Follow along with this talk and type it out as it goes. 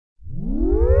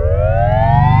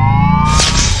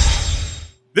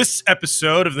This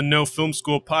episode of the No Film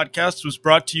School podcast was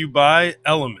brought to you by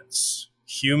Elements,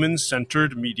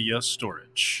 human-centered media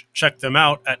storage. Check them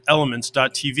out at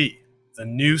elements.tv, the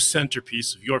new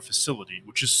centerpiece of your facility,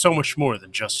 which is so much more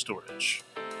than just storage.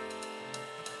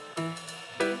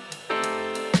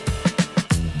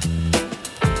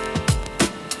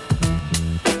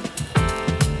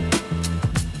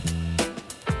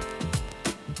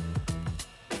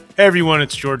 Hey everyone,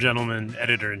 it's George Edelman,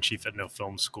 editor-in-chief at No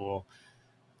Film School.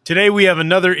 Today we have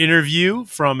another interview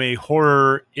from a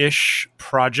horror-ish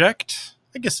project.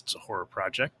 I guess it's a horror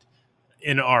project.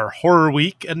 In our horror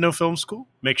week at No Film School.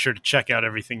 Make sure to check out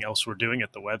everything else we're doing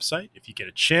at the website if you get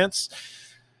a chance.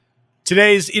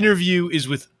 Today's interview is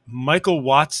with Michael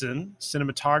Watson,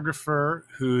 cinematographer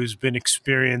who's been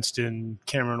experienced in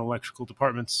camera and electrical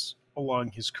departments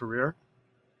along his career.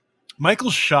 Michael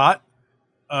shot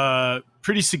a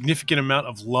pretty significant amount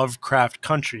of Lovecraft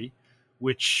Country,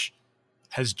 which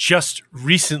has just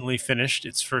recently finished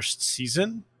its first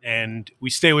season, and we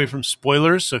stay away from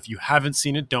spoilers, so if you haven't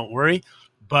seen it, don't worry.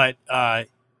 But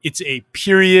it's a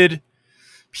period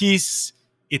piece.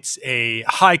 It's a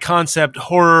high-concept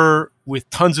horror with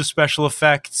tons of special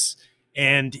effects,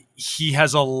 and he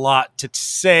has a lot to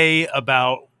say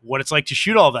about what it's like to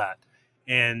shoot all that.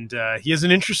 And he has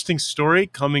an interesting story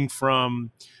coming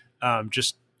from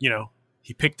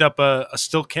he picked up a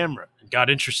still camera and got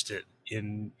interested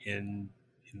in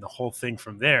the whole thing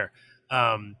from there.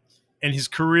 And his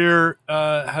career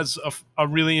has a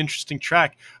really interesting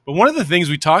track. But one of the things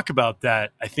we talk about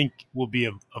that I think will be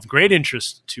of great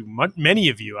interest to many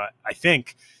of you, I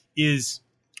think, is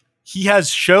he has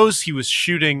shows he was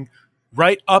shooting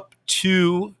right up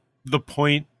to the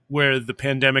point where the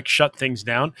pandemic shut things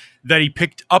down that he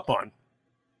picked up on.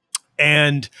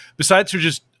 And besides for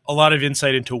just a lot of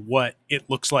insight into what it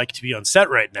looks like to be on set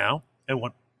right now and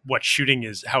what shooting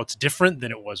is, how it's different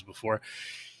than it was before.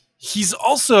 He's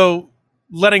also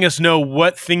letting us know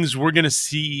what things we're going to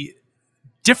see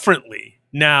differently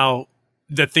now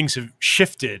that things have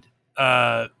shifted,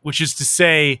 which is to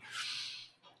say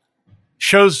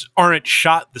shows aren't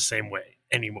shot the same way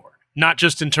anymore. Not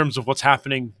just in terms of what's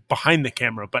happening behind the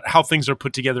camera, but how things are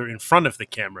put together in front of the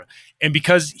camera. And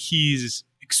because he's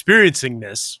experiencing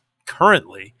this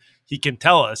currently, he can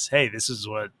tell us, hey, this is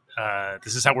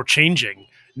how we're changing,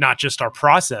 not just our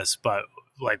process, but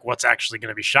like what's actually going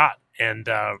to be shot. And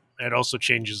it also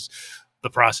changes the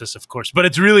process, of course. But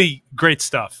it's really great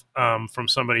stuff from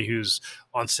somebody who's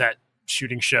on set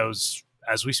shooting shows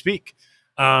as we speak.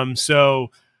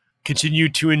 So continue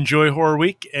to enjoy Horror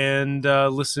Week and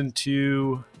listen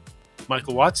to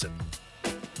Michael Watson.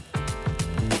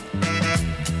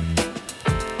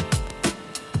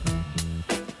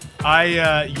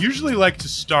 I usually like to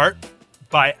start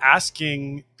by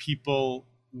asking people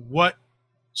what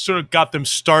sort of got them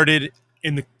started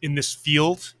in this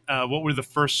field. What were the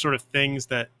first sort of things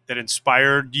that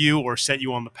inspired you or set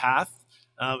you on the path,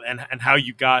 and how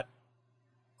you got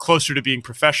closer to being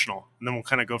professional, and then we'll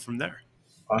kind of go from there.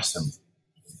 Awesome.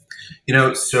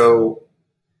 So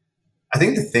I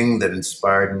think the thing that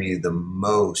inspired me the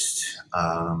most,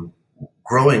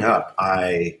 growing up,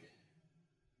 I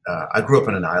grew up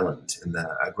on an island.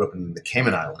 I grew up in the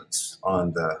Cayman Islands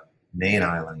on the main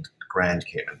island, Grand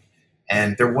Cayman,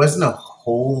 and there wasn't a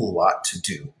whole lot to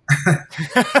do.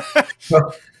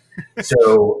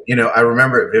 So I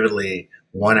remember it vividly.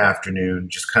 One afternoon,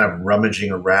 just kind of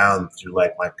rummaging around through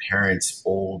like my parents'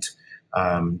 old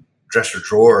dresser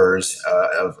drawers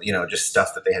of just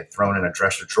stuff that they had thrown in a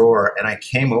dresser drawer, and I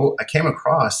came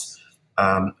across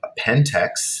a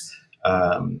Pentax.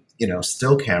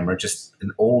 Still camera, just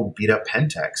an old beat up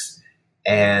Pentax.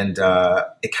 And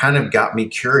it kind of got me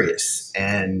curious.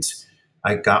 And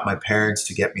I got my parents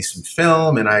to get me some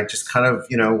film, and I just kind of,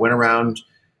 went around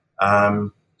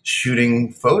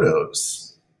shooting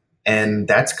photos. And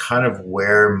that's kind of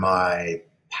where my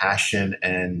passion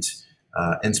and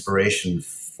inspiration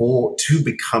to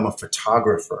become a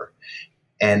photographer.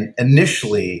 And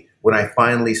initially, when I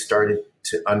finally started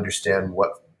to understand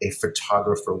what a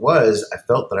photographer was, I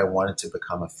felt that I wanted to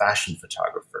become a fashion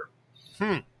photographer.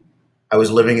 I was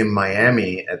living in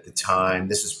Miami at the time.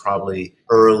 This is probably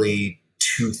early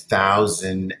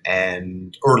 2000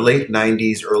 or late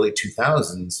 90s, early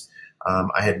 2000s.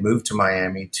 I had moved to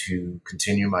Miami to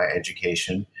continue my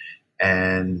education,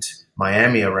 and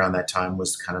Miami around that time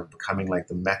was kind of becoming like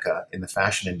the mecca in the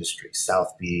fashion industry,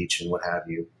 South Beach and what have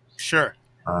you. Sure.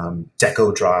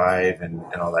 Deco Drive and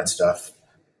all that stuff.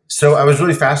 So I was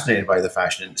really fascinated by the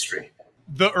fashion industry.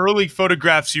 The early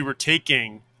photographs you were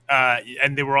taking,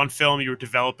 and they were on film. You were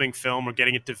developing film or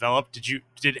getting it developed.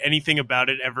 Did anything about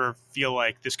it ever feel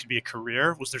like this could be a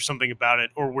career? Was there something about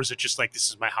it, or was it just like, this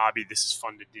is my hobby, this is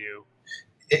fun to do?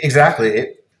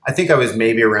 Exactly. I think I was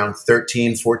maybe around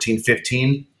 13, 14,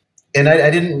 15. And I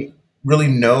didn't really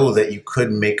know that you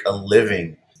could make a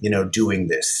living, doing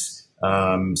this.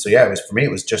 So yeah, for me,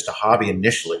 it was just a hobby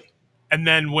initially. And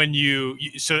then when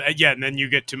and then you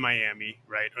get to Miami,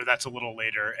 right? Or that's a little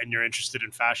later, and you're interested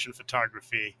in fashion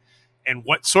photography. And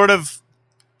what sort of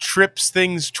trips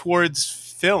things towards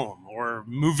film or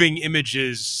moving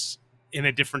images in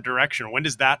a different direction? When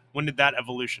did that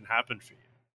evolution happen for you?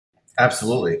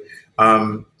 Absolutely.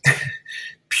 Um,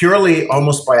 Purely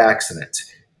almost by accident,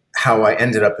 how I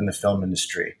ended up in the film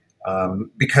industry.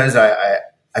 Because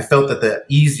I felt that the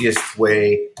easiest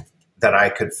way that I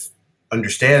could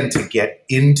understand to get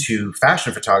into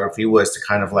fashion photography was to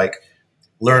kind of like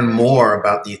learn more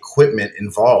about the equipment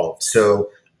involved. So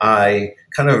I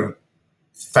kind of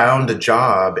found a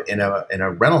job in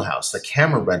a rental house, a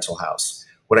camera rental house.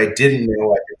 What I didn't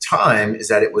know at the time is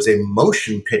that it was a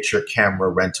motion picture camera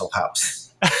rental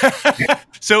house.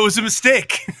 So it was a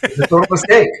mistake. It's a total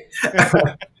mistake.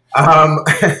 um,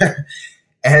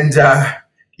 and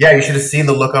yeah, you should have seen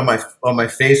the look on my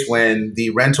face when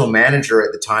the rental manager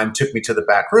at the time took me to the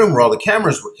back room where all the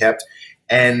cameras were kept,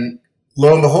 and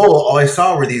lo and behold, all I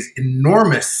saw were these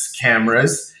enormous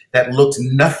cameras that looked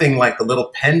nothing like the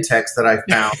little Pentex that I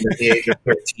found at the age of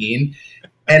 13.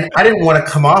 And I didn't want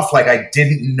to come off like I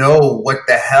didn't know what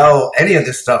the hell any of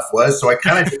this stuff was, so I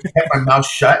kind of just kept my mouth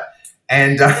shut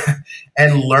and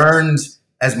learned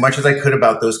as much as I could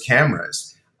about those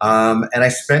cameras. And I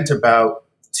spent about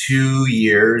 2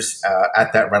 years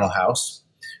at that rental house.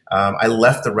 I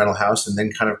left the rental house and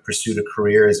then kind of pursued a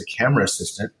career as a camera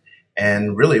assistant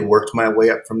and really worked my way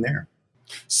up from there.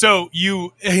 So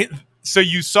you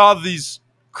saw these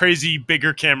crazy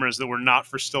bigger cameras that were not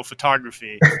for still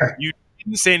photography. You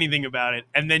didn't say anything about it,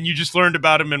 and then you just learned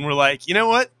about them and were like, you know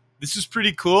what? This is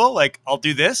pretty cool. Like, I'll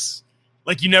do this.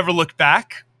 Like, you never looked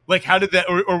back. Like, how did that,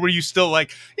 or were you still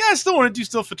like, yeah, I still want to do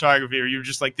still photography, or you were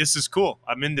just like, this is cool,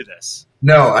 I'm into this?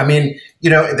 No, I mean,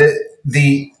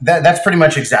 that's pretty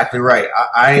much exactly right.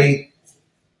 I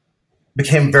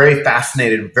became very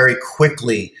fascinated very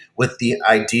quickly with the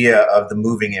idea of the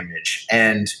moving image,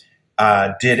 and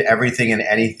did everything and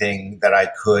anything that I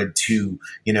could to,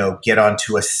 get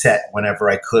onto a set whenever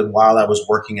I could while I was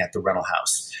working at the rental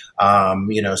house.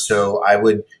 So I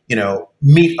would,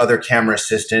 meet other camera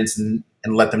assistants and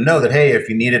let them know that, hey, if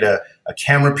you needed a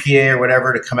camera PA or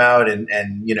whatever to come out and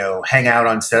hang out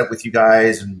on set with you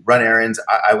guys and run errands,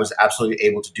 I was absolutely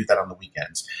able to do that on the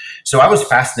weekends. So I was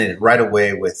fascinated right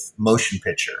away with motion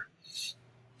picture.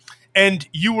 And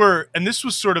this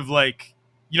was sort of like,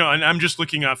 and I'm just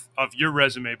looking off of your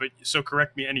resume, but so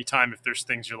correct me anytime if there's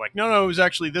things you're like, no, it was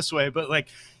actually this way. But like,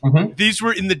 These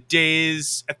were in the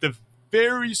days at the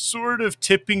very sort of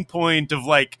tipping point of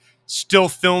like, still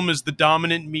film is the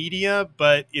dominant media,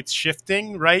 but it's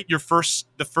shifting, right? The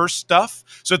first stuff.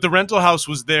 So at the rental house,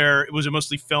 was it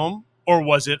mostly film, or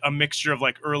was it a mixture of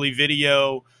like early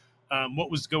video?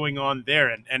 What was going on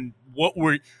there? And what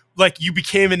were, like, you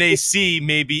became an AC,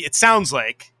 maybe, it sounds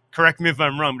like, correct me if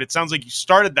I'm wrong, but it sounds like you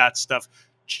started that stuff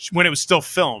when it was still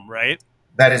film, right?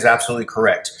 That is absolutely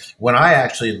correct. When I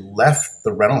actually left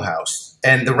the rental house,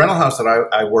 and the rental house that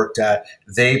I worked at,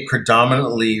 they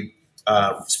predominantly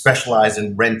specialized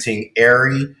in renting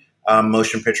Arri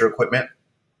motion picture equipment.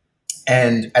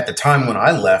 And at the time when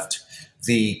I left,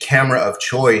 the camera of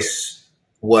choice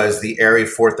was the Arri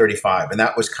 435. And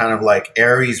that was kind of like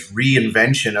Arri's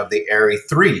reinvention of the Arri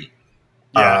 3,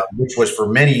 which was for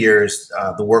many years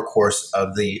the workhorse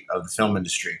of the film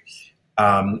industry.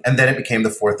 And then it became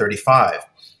the 435.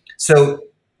 So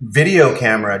digital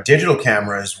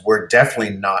cameras were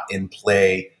definitely not in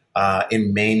play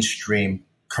in mainstream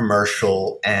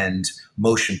commercial and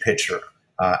motion picture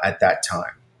at that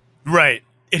time. Right.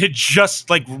 It had just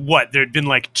like there had been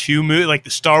like 2 movies, like the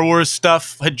Star Wars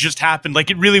stuff had just happened. Like,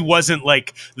 it really wasn't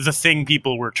like the thing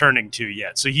people were turning to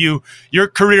yet. So your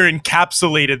career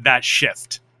encapsulated that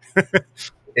shift.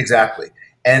 Exactly.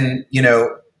 And,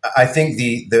 I think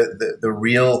the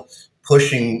real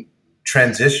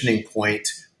transitioning point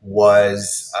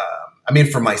was,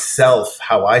 for myself,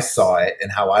 how I saw it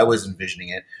and how I was envisioning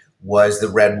it was the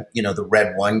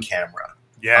Red 1 camera.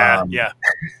 Yeah.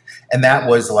 And that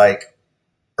was like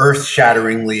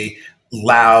earth-shatteringly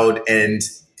loud, and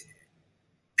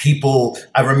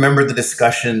I remember the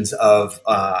discussions of,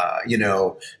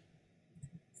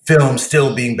 film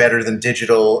still being better than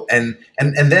digital. And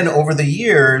then over the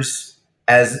years,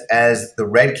 as the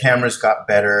Red cameras got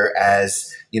better,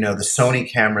 as the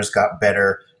Sony cameras got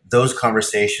better, those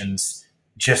conversations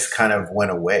just kind of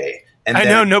went away. And I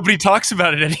then know nobody talks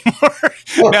about it anymore.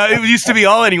 oh, Now, it used to be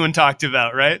all anyone talked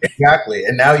about, right? exactly.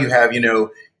 And now you have,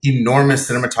 enormous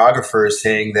cinematographers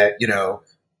saying that,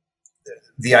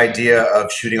 the idea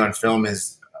of shooting on film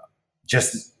is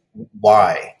just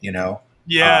why. Uh,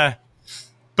 Yeah.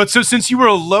 But so since you were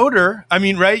a loader, I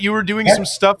mean, right, you were doing yeah. some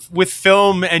stuff with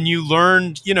film and you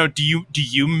learned, do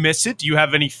you miss it? Do you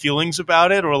have any feelings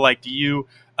about it? Or like do you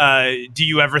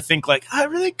ever think like, I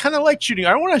really kind of like shooting.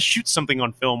 I want to shoot something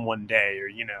on film one day or.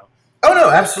 Oh no,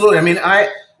 absolutely. I mean, I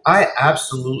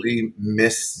absolutely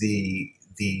miss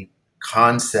the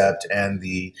concept and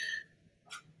the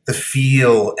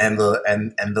feel and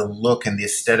the look and the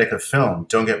aesthetic of film.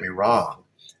 Don't get me wrong.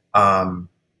 Um,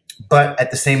 but at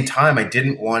the same time, I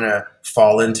didn't want to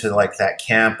fall into like that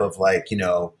camp of like,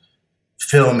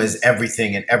 film is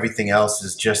everything and everything else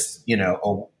is just,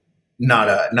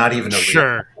 not even a real,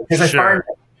 Sure, because sure.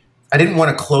 I didn't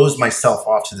want to close myself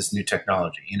off to this new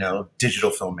technology,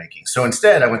 digital filmmaking. So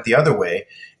instead, I went the other way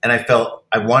and I felt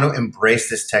I want to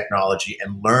embrace this technology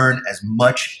and learn as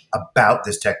much about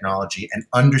this technology and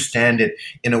understand it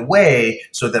in a way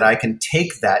so that I can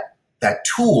take that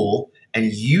tool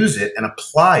and use it and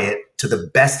apply it to the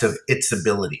best of its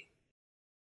ability.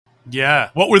 Yeah.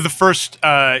 What were the first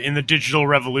in the digital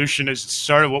revolution as it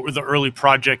started? What were the early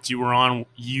projects you were on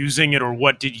using it, or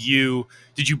what did you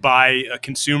buy a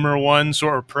consumer one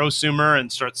or a prosumer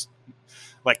and start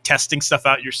like testing stuff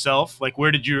out yourself? Like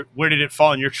where did it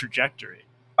fall in your trajectory?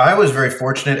 I was very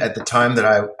fortunate at the time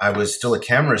that I was still a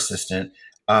camera assistant.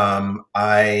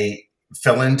 I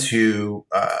fell into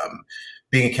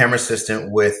being a camera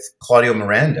assistant with Claudio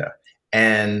Miranda.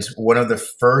 And one of the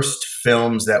first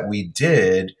films that we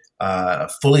did,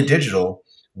 fully digital,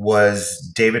 was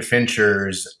David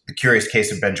Fincher's The Curious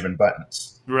Case of Benjamin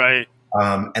Buttons. Right.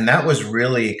 And that was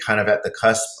really kind of at the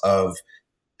cusp of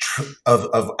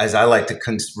as I like to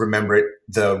remember it,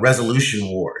 the resolution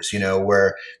wars,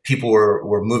 where people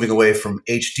were moving away from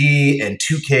HD and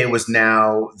 2K was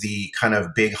now the kind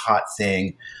of big hot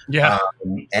thing. Yeah.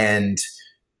 And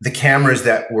the cameras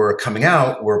that were coming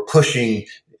out were pushing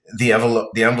the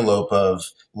envelope of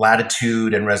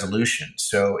latitude and resolution.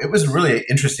 So it was really an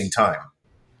interesting time.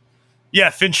 Yeah,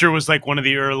 Fincher was like one of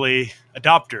the early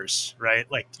adopters, right?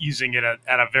 Like using it at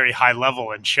a very high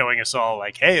level and showing us all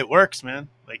like, hey, it works, man.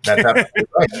 Like That's absolutely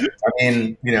right. I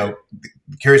mean, The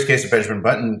Curious Case of Benjamin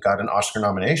Button got an Oscar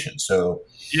nomination. So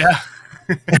yeah.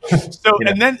 So you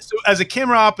know, and then so as a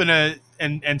camera op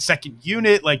and second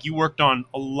unit, like you worked on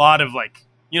a lot of like,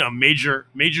 major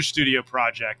studio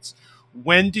projects.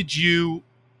 When did you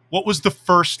what was the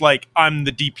first like I'm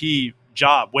the DP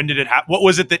job? When did it happen? What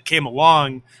was it that came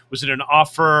along? Was it an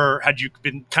offer? Had you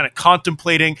been kind of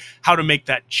contemplating how to make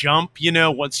that jump,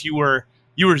 once you were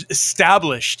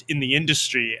established in the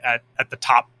industry at the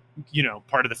top,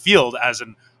 part of the field as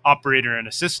an operator and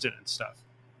assistant and stuff?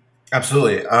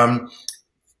 absolutely.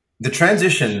 The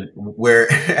transition where,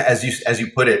 as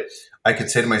you put it, I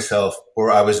could say to myself, or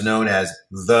I was known as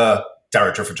the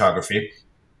director of photography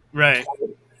Right.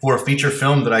 for a feature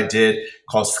film that I did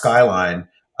called Skyline,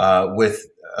 with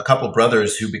a couple of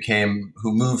brothers who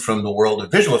moved from the world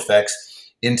of visual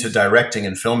effects into directing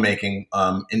and filmmaking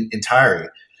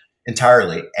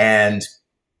entirely. And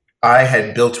I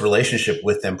had built a relationship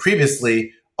with them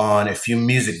previously on a few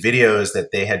music videos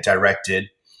that they had directed.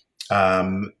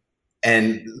 And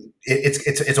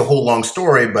it's a whole long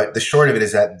story, but the short of it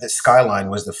is that the Skyline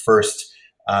was the first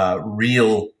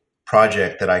real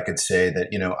project that I could say that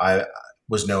I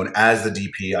was known as the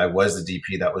DP. I was the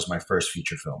DP. That was my first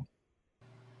feature film.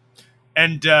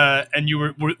 And you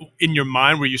were in your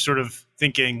mind, were you sort of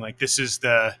thinking like this is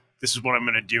what I'm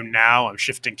going to do now? I'm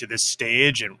shifting to this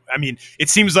stage, and I mean, it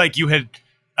seems like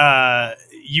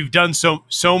you've done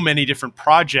so many different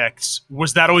projects.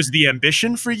 Was that always the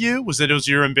ambition for you? Was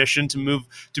your ambition to move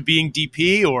to being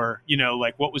DP, or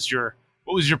like what was your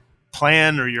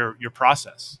plan or your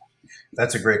process?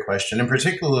 That's a great question, and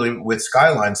particularly with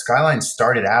Skyline. Skyline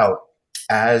started out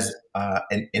as a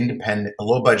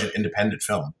low budget independent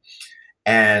film,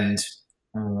 and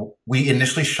we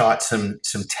initially shot some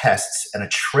tests and a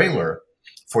trailer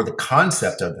for the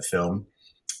concept of the film,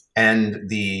 and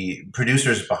the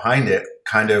producers behind it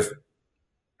kind of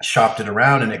shopped it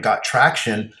around and it got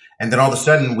traction, and then all of a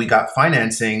sudden we got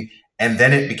financing, and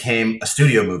then it became a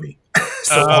studio movie.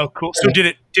 So Oh, cool. So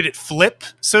did it flip,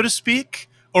 so to speak?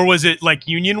 Or was it like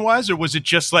union wise, or was it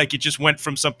just like it just went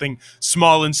from something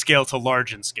small in scale to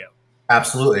large in scale?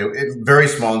 absolutely, very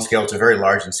small in scale to very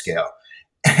large in scale,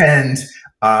 and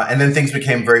then things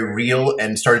became very real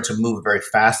and started to move very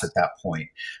fast at that point.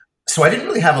 so I didn't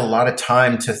really have a lot of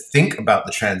time to think about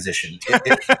the transition.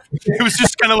 It was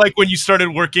just kind of like when you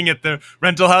started working at the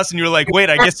rental house and you were like, wait,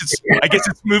 I guess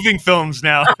it's moving films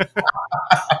now.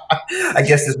 I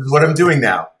guess this is what I'm doing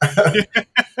now.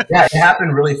 Yeah, it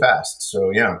happened really fast.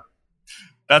 So yeah.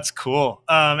 That's cool.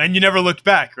 And you never looked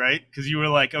back, right? Because you were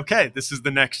like, okay, this is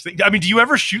the next thing. I mean, do you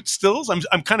ever shoot stills?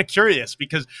 I'm kind of curious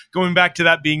because going back to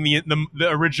that being the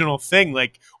original thing,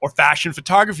 like, or fashion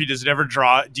photography, does it ever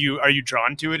draw? Are you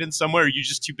drawn to it in some way, or are you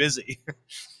just too busy?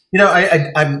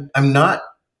 I'm not.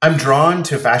 I'm drawn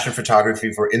to fashion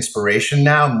photography for inspiration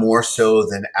now, more so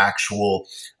than actual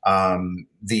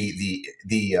the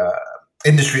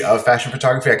industry of fashion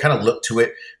photography. I kind of look to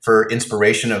it for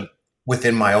inspiration of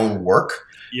within my own work.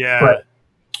 Yeah.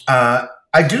 But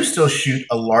I do still shoot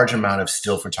a large amount of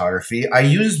still photography. I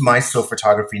use my still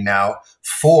photography now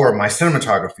for my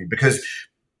cinematography because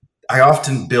I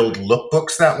often build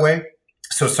lookbooks that way.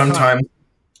 So sometimes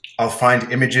I'll find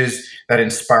images that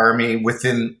inspire me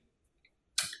within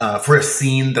for a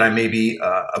scene that I may be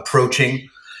approaching.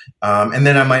 And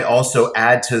then I might also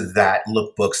add to that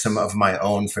lookbook some of my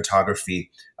own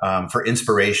photography for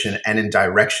inspiration and in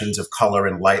directions of color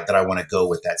and light that I want to go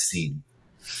with that scene.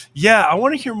 Yeah, I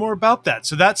want to hear more about that.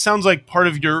 So that sounds like part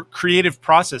of your creative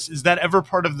process. Is that ever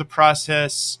part of the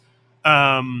process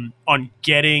on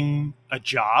getting a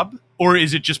job? Or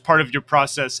is it just part of your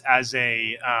process as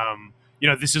a,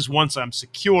 this is once I'm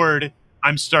secured,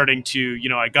 I'm starting to,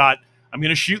 I'm going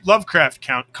to shoot Lovecraft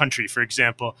country, for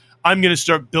example. I'm going to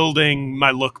start building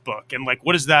my lookbook. And like,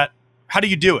 what is that? How do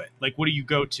you do it? Like, what do you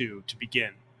go to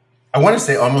begin? I want to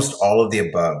say almost all of the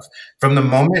above. From the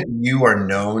moment you are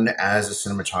known as a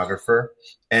cinematographer,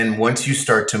 and once you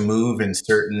start to move in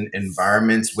certain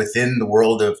environments within the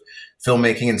world of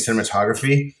filmmaking and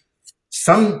cinematography,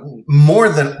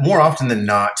 more often than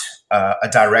not, a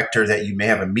director that you may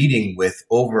have a meeting with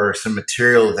over some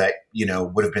material that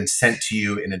would have been sent to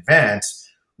you in advance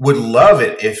would love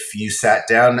it if you sat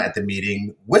down at the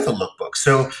meeting with a lookbook.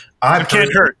 So it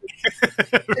can't hurt.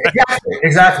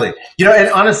 Exactly. And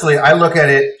honestly, I look at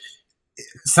it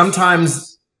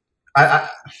sometimes.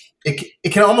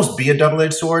 It can almost be a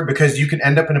double-edged sword because you can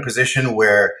end up in a position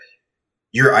where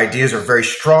your ideas are very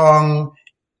strong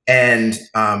and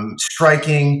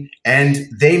striking, and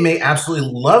they may absolutely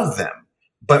love them,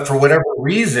 but for whatever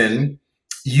reason,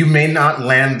 you may not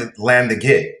land the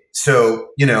gig. So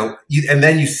and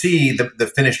then you see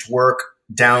the finished work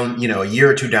down a year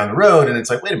or two down the road, and it's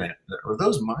like, wait a minute, are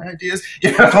those my ideas?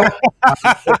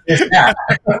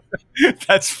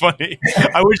 That's funny.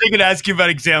 I wish I could ask you about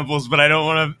examples, but I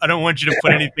don't want you to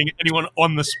put anyone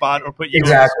on the spot or put you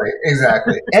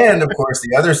exactly. And of course,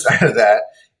 the other side of that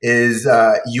is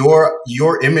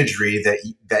your imagery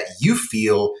that you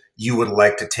feel you would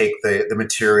like to take the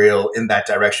material in that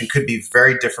direction could be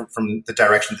very different from the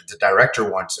direction that the director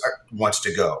wants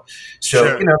to go.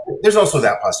 So Sure. There's also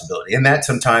that possibility, and that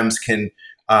sometimes can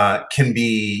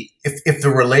be if the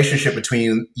relationship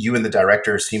between you and the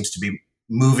director seems to be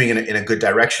moving in a good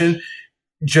direction.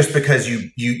 Just because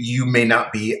you may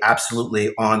not be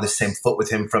absolutely on the same foot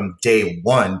with him from day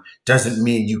one doesn't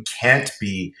mean you can't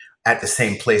be at the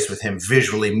same place with him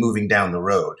visually moving down the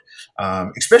road.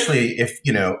 Especially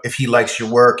if he likes your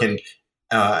work and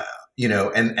and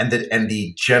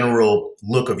the general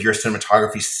look of your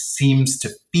cinematography seems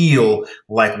to feel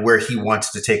like where he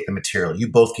wants to take the material. You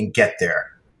both can get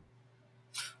there.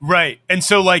 Right. And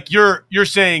so like you're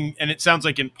saying, and it sounds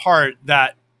like in part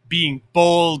that being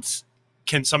bold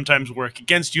can sometimes work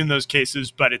against you in those cases,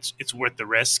 but it's worth the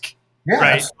risk. Yeah,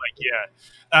 right. absolutely. Like,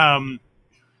 yeah.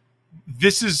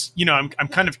 This is, I'm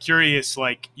kind of curious,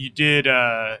 like you did,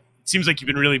 it seems like you've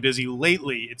been really busy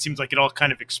lately. It seems like it all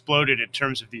kind of exploded in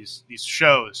terms of these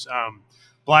shows.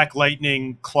 Black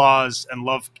Lightning, Claws, and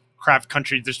Lovecraft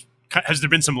Country. Has there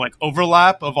been some like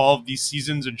overlap of all of these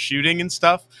seasons and shooting and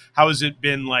stuff? How has it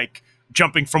been like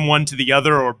jumping from one to the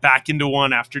other or back into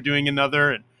one after doing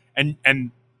another?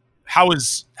 And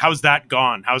how's that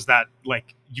gone? How's that,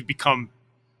 like, you've become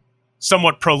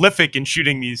somewhat prolific in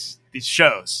shooting these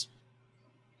shows?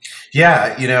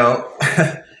 Yeah,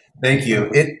 thank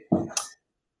you.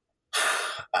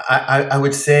 I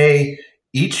would say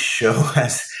each show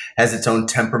has its own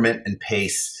temperament and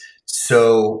pace.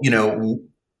 So,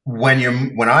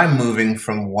 when I'm moving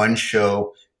from one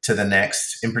show to the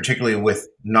next, and particularly with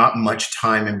not much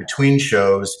time in between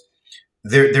shows,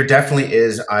 there definitely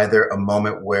is either a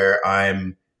moment where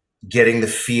I'm getting the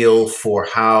feel for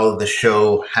how the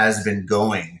show has been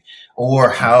going or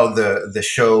how the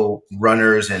show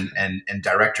runners and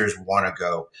directors want to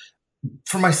go.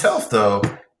 For myself, though,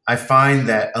 I find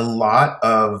that a lot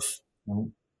of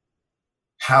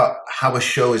how a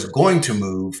show is going to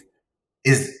move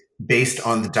is based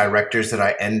on the directors that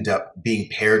I end up being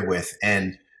paired with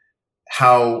and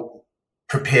how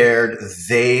prepared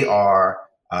they are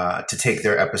to take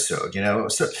their episode.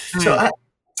 So Hmm.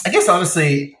 I guess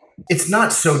honestly, it's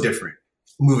not so different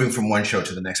moving from one show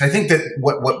to the next. I think that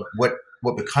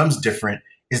what becomes different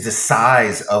is the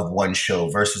size of one show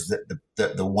versus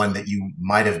the one that you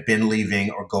might have been leaving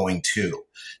or going to.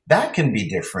 That can be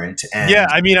different, Yeah,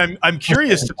 and I mean, I'm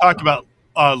curious to talk about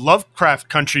Lovecraft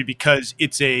Country because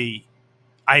I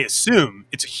assume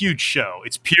it's a huge show.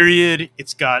 It's period.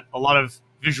 It's got a lot of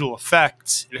visual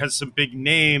effects. It has some big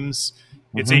names.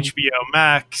 It's Mhm, HBO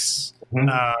Max, mhm.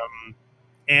 um,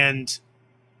 and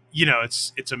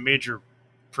it's a major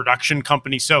production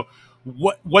company. So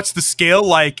what's the scale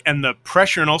like and the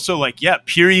pressure, and also like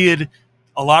period,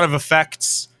 a lot of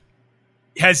effects.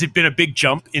 Has it been a big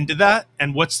jump into that,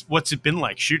 and what's it been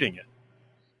like shooting it?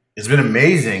 It's been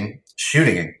amazing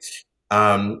shooting it.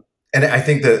 And I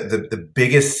think the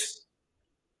biggest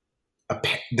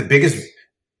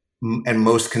and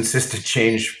most consistent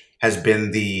change has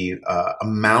been the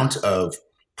amount of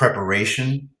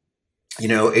preparation.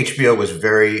 HBO was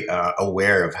very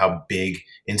aware of how big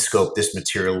in scope this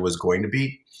material was going to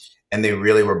be, and they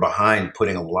really were behind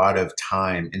putting a lot of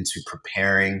time into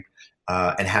preparing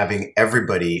and having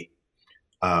everybody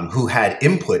who had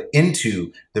input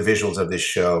into the visuals of this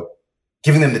show,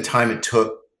 giving them the time it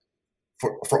took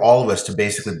for all of us to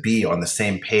basically be on the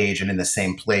same page and in the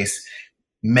same place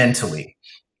mentally,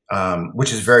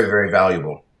 which is very, very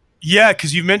valuable. Yeah,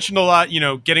 because you mentioned a lot,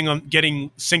 getting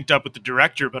synced up with the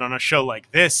director, but on a show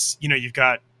like this, you've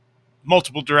got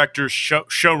multiple directors,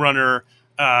 showrunner,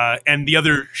 and the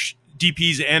other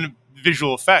DPs and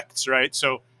visual effects, right?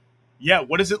 So, yeah,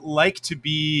 what is it like to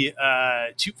be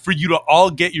for you to all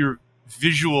get your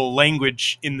visual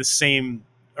language in the same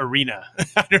arena?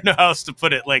 I don't know how else to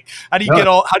put it. Like,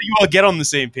 No, how do you all get on the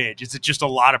same page? Is it just a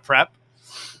lot of prep?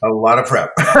 a lot of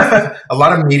prep, a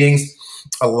lot of meetings,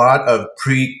 a lot of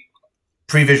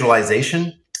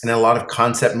pre-visualization, and a lot of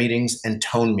concept meetings and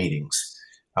tone meetings.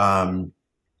 Um,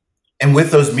 and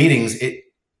with those meetings,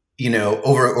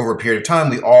 over a period of time,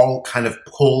 we all kind of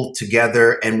pull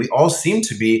together, and we all seem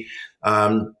to be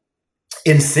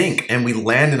in sync, and we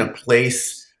land in a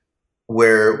place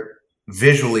where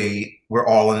visually we're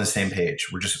all on the same page.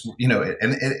 We're just,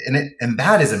 and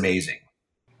that is amazing.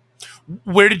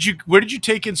 Where did you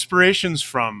take inspirations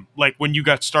from, like when you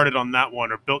got started on that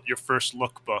one or built your first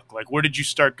lookbook? Like, where did you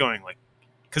start going? Like,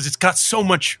 because it's got so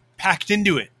much packed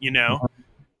into it.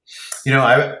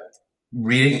 I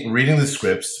reading the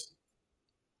scripts,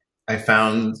 I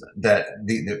found that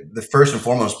the first and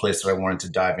foremost place that I wanted to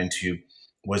dive into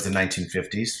was the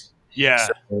 1950s. Yeah.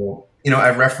 So, I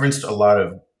referenced a lot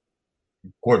of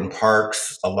Gordon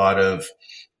Parks, a lot of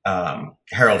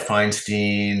Harold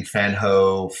Feinstein,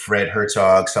 Fanho, Fred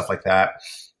Herzog, stuff like that.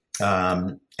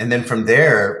 And then from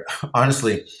there,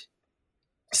 honestly,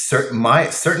 certain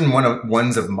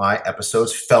ones of my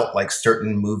episodes felt like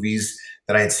certain movies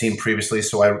that I had seen previously.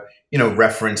 So I,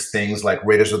 referenced things like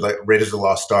Raiders of the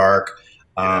Lost Ark.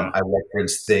 Yeah. I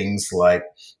referenced things like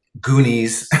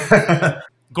Goonies.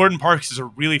 Gordon Parks is a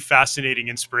really fascinating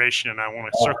inspiration, and I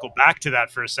want to circle back to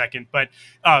that for a second. But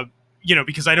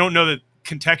because I don't know that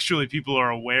contextually people are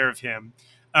aware of him,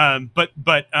 but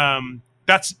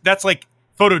that's like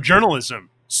photojournalism.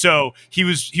 So he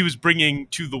was bringing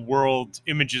to the world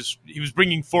images. He was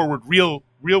bringing forward real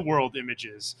world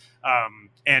images.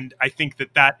 And I think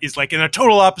that is like in a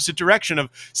total opposite direction of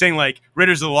saying like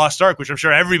Raiders of the Lost Ark, which I'm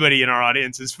sure everybody in our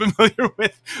audience is familiar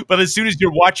with. But as soon as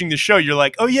you're watching the show, you're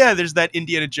like, oh yeah, there's that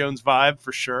Indiana Jones vibe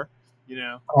for sure. You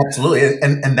know? Absolutely,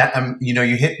 and that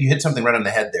you hit something right on the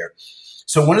head there.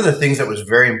 So one of the things that was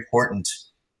very important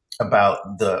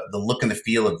about the look and the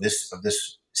feel of this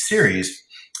series,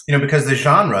 because the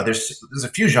genre, there's a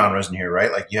few genres in here,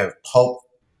 right? Like you have pulp,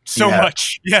 you So have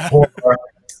much, yeah. horror,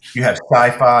 you have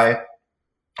sci-fi,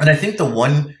 and I think the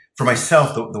one for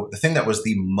myself, the thing that was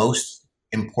the most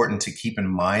important to keep in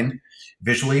mind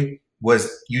visually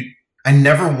was you. I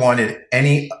never wanted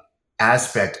any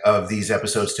aspect of these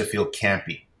episodes to feel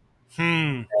campy.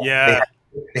 They Yeah. had,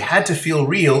 they had to feel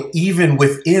real, even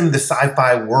within the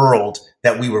sci-fi world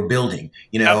that we were building.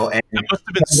 That And that must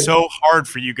have been so hard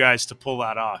for you guys to pull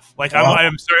that off. Like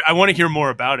I'm sorry, I want to hear more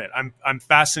about it. I'm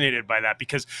fascinated by that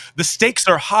because the stakes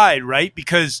are high, right?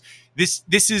 Because this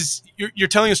is you're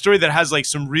telling a story that has like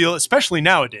some real, especially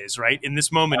nowadays, right? In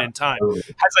this moment in time,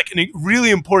 has like a really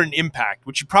important impact,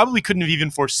 which you probably couldn't have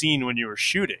even foreseen when you were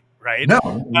shooting, right? no,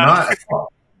 Uh, not at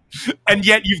all. And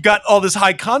yet you've got all this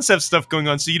high concept stuff going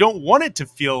on, so you don't want it to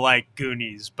feel like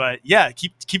Goonies. But yeah,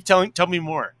 tell me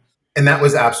more. And that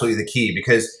was absolutely the key,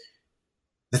 because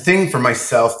the thing for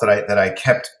myself that I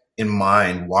kept in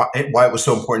mind, why it was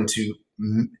so important to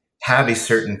have a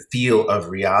certain feel of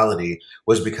reality,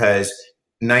 was because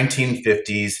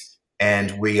 1950s,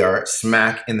 and we are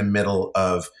smack in the middle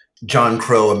of John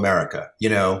Crow America,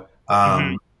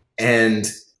 Mm-hmm. and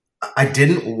I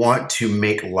didn't want to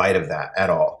make light of that at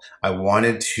all. I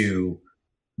wanted to,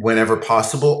 whenever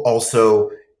possible, also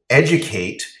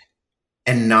educate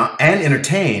and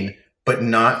entertain, but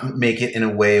not make it in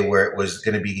a way where it was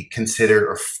going to be considered,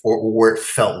 or where it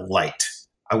felt light.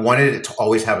 I wanted it to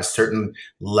always have a certain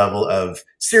level of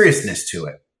seriousness to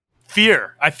it.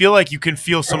 Fear. I feel like you can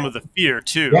feel some of the fear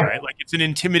too, Yeah, right? Like it's an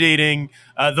intimidating.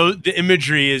 Though the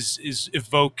imagery is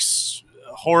evokes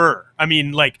horror. I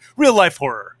mean, like real life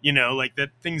horror. Like that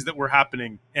things that were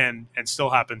happening and still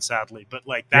happen sadly. But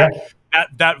like yeah,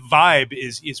 that vibe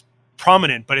is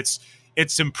prominent. But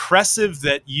it's impressive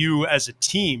that you as a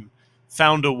team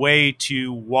found a way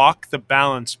to walk the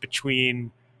balance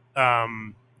between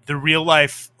the real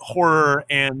life horror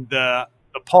and the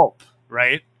pulp,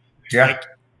 right? yeah. Like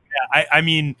I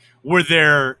mean, were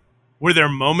there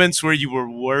moments where you were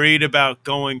worried about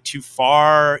going too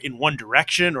far in one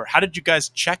direction, or how did you guys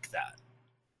check that?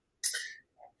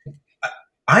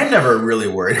 I never really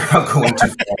worried about going too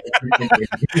far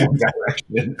in one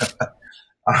direction.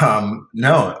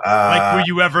 No. Like, were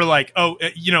you ever like, oh,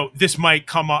 this might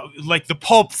come up, like the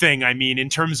pulp thing? I mean, in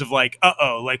terms of like,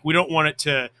 like we don't want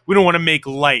to make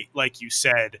light, like you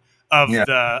said, Yeah,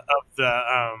 of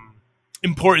the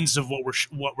importance of what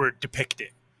we're depicting.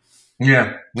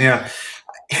 yeah, yeah.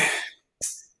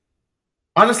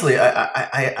 Honestly,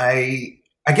 I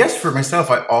guess for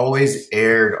myself, I always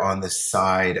erred on the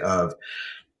side of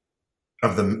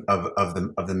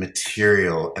the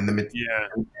material, and Yeah.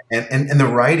 and the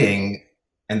writing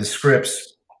and the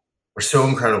scripts were so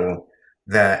incredible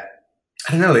that,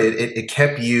 I don't know, it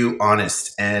kept you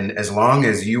honest. And as long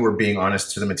as you were being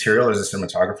honest to the material as a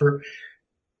cinematographer,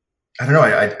 I don't know,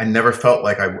 I never felt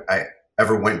like I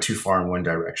ever went too far in one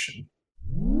direction.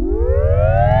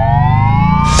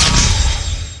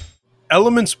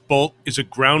 Elements Bolt is a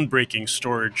groundbreaking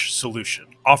storage solution,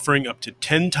 offering up to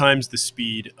 10 times the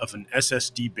speed of an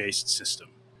SSD based system.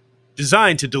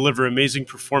 Designed to deliver amazing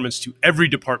performance to every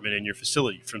department in your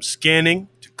facility, from scanning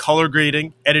to color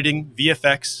grading, editing,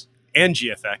 VFX, and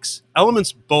GFX,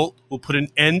 Elements Bolt will put an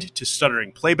end to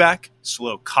stuttering playback,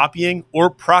 slow copying, or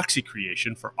proxy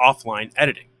creation for offline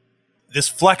editing. This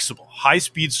flexible,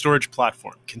 high-speed storage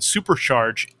platform can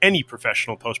supercharge any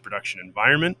professional post-production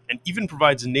environment and even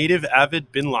provides native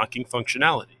Avid bin locking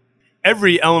functionality.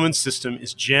 Every Element system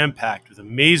is jam-packed with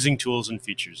amazing tools and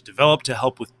features developed to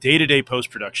help with day-to-day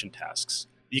post-production tasks.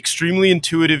 The extremely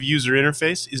intuitive user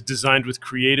interface is designed with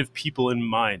creative people in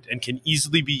mind and can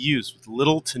easily be used with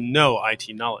little to no IT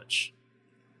knowledge.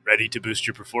 Ready to boost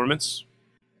your performance?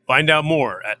 Find out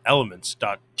more at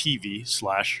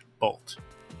elements.tv/bolt.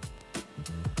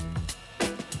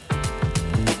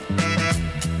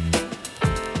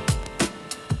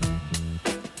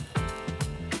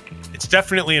 It's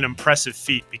definitely an impressive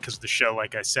feat because the show,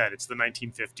 like I said, it's the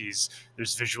 1950s.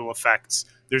 There's visual effects,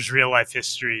 there's real life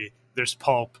history, there's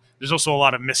pulp. There's also a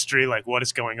lot of mystery, like what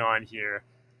is going on here.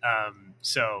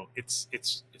 So it's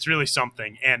really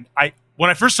something. And when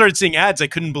I first started seeing ads, I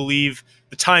couldn't believe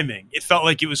the timing. It felt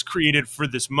like it was created for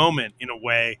this moment in a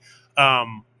way.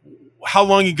 Um, how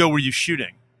long ago were you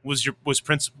shooting? Was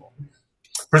Principal?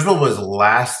 Principal was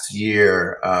last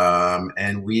year,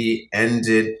 and we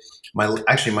ended my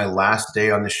last day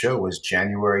on the show was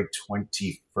January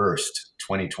 21st,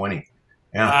 2020.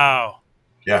 Yeah, Wow.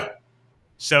 yeah.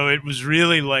 So it was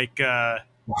really like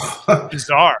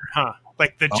bizarre, huh?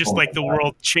 Like just Oh like my the God.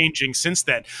 world changing since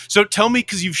then. So tell me,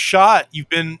 because you've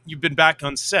been back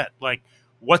on set. Like,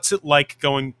 what's it like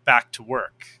going back to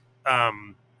work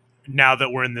um, now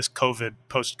that we're in this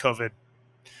post COVID,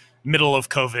 middle of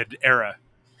COVID era?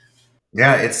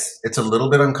 Yeah, it's a little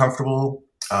bit uncomfortable,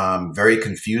 very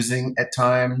confusing at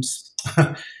times.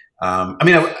 I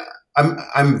mean,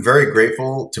 I'm very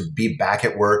grateful to be back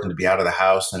at work and to be out of the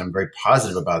house, and I'm very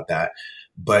positive about that.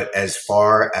 But as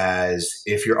far as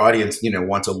if your audience,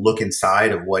 wants a look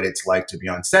inside of what it's like to be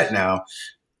on set now,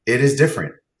 it is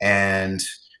different, and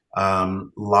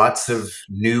lots of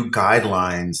new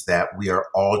guidelines that we are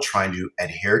all trying to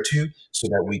adhere to, so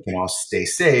that we can all stay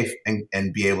safe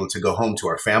and be able to go home to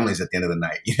our families at the end of the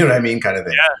night. You know what I mean, kind of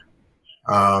thing.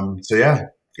 Yeah. So yeah,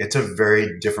 it's a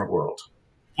very different world.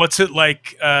 What's it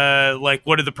like?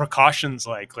 What are the precautions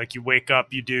like? Like you wake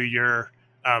up, you do your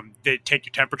They take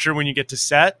your temperature when you get to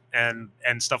set and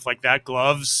stuff like that.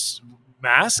 Gloves,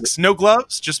 masks, no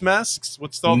gloves, just masks.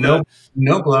 What's all No, the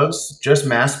no gloves, just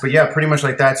masks. But yeah, pretty much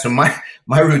like that. So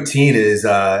my routine is,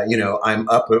 I'm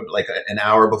up like an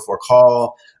hour before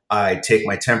call. I take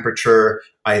my temperature.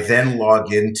 I then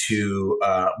log into.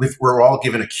 We're all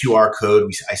given a QR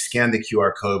code. I scan the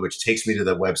QR code, which takes me to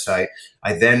the website.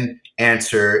 I then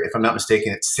answer, if I'm not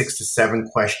mistaken, it's 6 to 7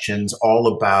 questions, all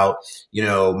about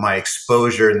my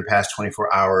exposure in the past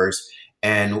 24 hours.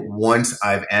 And once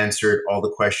I've answered all the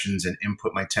questions and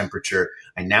input my temperature,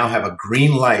 I now have a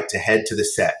green light to head to the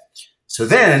set. So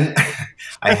then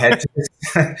I head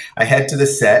to I head to the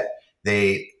set.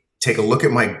 They take a look at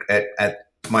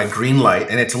my green light,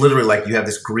 and it's literally like you have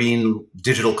this green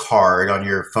digital card on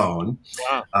your phone.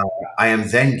 wow? Uh, I am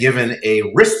then given a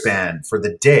wristband for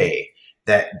the day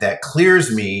that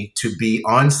clears me to be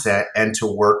on set and to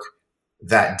work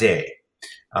that day.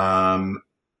 Um,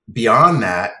 Beyond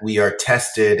that, we are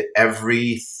tested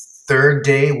every third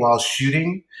day while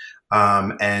shooting,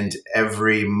 and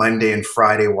every Monday and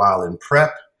Friday while in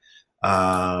prep.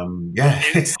 Yeah,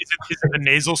 it's Is it the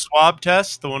nasal swab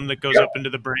test, the one that goes yeah, up into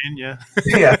the brain? Yeah.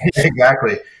 yeah,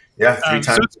 exactly. Yeah, three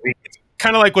So times it's a week.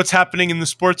 kind of like what's happening in the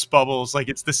sports bubbles. Like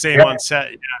it's the same Yeah, on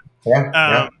set. yeah, Yeah.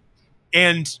 yeah.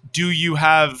 And do you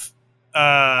have?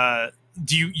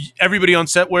 Do you? Everybody on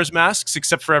set wears masks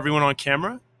except for everyone on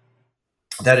camera?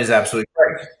 That is absolutely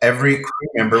right. Every crew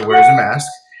member wears a mask.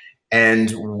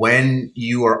 And when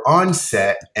you are on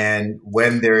set and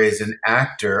when there is an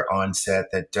actor on set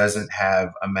that doesn't have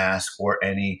a mask or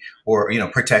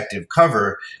protective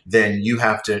cover, then you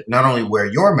have to not only wear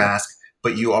your mask,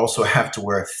 but you also have to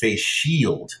wear a face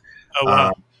shield. Oh wow.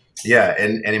 Um, yeah,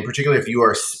 and in particular, if you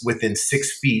are within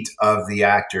 6 feet of the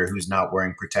actor who's not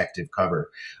wearing protective cover.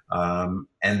 And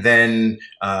then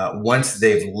once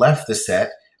they've left the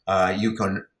set, you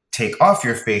can take off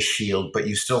your face shield, but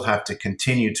you still have to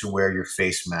continue to wear your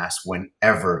face mask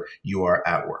whenever you are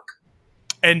at work.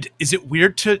 And is it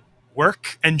weird to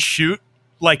work and shoot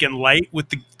like in light with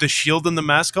the shield and the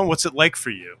mask on? What's it like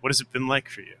for you? What has it been like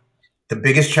for you? The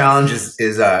biggest challenge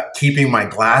is keeping my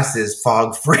glasses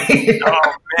fog free.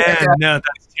 Oh man, no,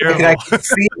 that's I can terrible. actually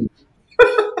see.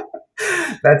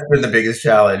 That's been the biggest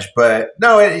challenge. But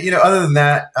no, other than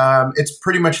that, it's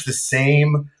pretty much the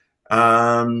same.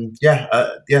 That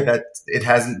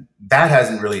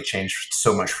hasn't really changed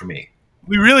so much for me.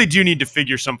 We really do need to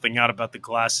figure something out about the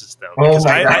glasses, though, Oh because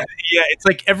my god! yeah, it's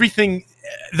like everything.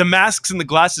 The masks and the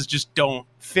glasses just don't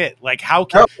fit. Like, how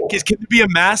No. can there be a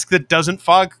mask that doesn't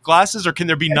fog glasses, or can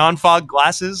there be non-fog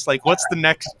glasses? Like, what's the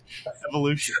next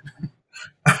evolution?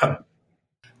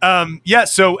 Yeah.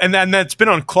 So, and then that's been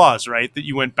on Claws, right? That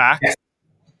you went back. Yes.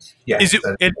 Yes. Is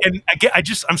it? And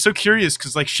I'm so curious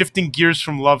because like shifting gears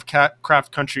from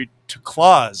Lovecraft Country to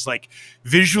Claws, like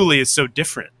visually is so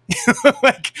different.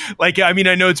 like I mean,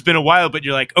 I know it's been a while, but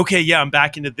you're like, okay, yeah, I'm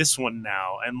back into this one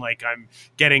now, and like I'm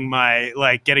getting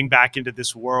back into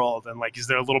this world, and like, is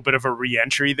there a little bit of a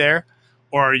re-entry there,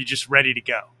 or are you just ready to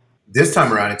go? This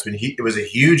time around, it was a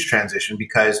huge transition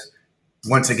because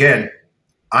once again,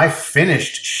 I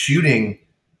finished shooting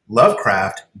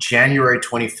Lovecraft January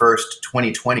 21st,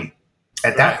 2020.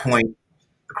 At that point,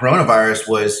 the coronavirus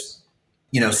was,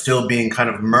 still being kind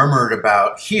of murmured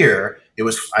about here. It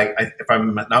was, if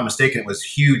I'm not mistaken, it was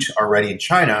huge already in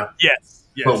China. Yes.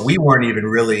 But we weren't even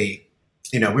really,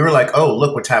 we were like, oh,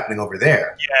 look what's happening over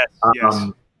there.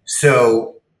 Yes.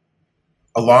 So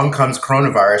along comes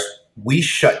coronavirus. We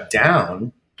shut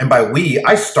down. And by we,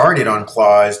 I started on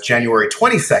Claws January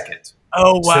 22nd.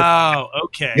 Oh, wow. So,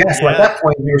 okay. Yeah, so at that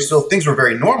point, things were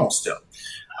very normal still.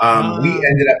 We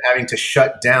ended up having to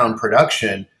shut down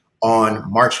production on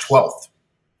March 12th.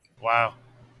 Wow.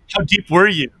 How deep were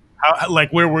you?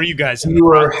 Where were you guys? We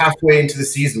were halfway into the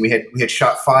season. We had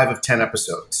shot 5 of 10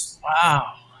 episodes.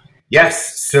 Wow.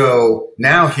 Yes. So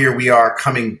now here we are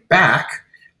coming back.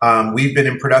 We've been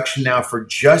in production now for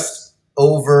just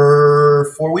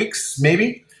over 4 weeks,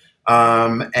 maybe.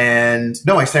 And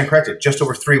no, I stand corrected. Just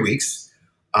over 3 weeks.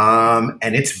 And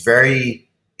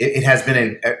it has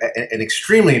been an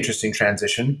extremely interesting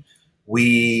transition.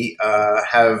 We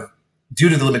have, due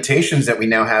to the limitations that we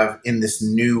now have in this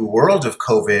new world of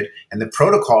COVID and the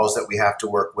protocols that we have to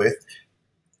work with,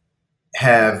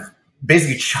 have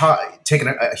basically taken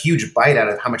a huge bite out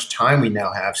of how much time we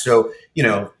now have. So,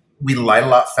 we light a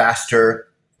lot faster.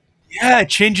 Yeah, it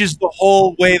changes the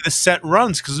whole way the set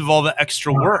runs because of all the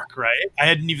extra work, right? I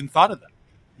hadn't even thought of that.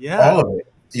 Yeah. All of it.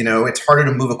 It's harder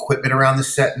to move equipment around the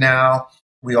set now.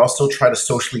 We also try to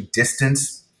socially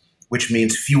distance, which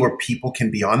means fewer people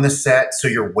can be on the set. So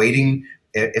you're waiting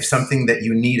If something that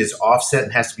you need is offset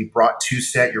and has to be brought to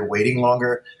set, you're waiting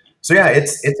longer. So yeah,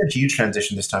 it's a huge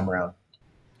transition this time around.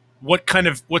 What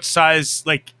size,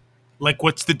 like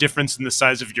what's the difference in the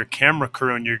size of your camera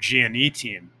crew and your G&E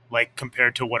team, like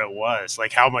compared to what it was?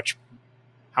 Like how much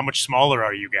smaller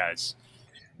are you guys?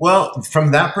 Well,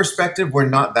 from that perspective, we're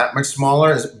not that much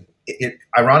smaller.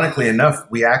 Ironically enough,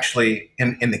 we actually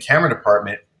in the camera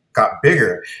department got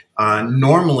bigger.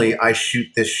 Normally, I shoot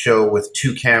this show with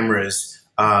two cameras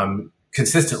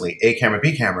consistently, A camera,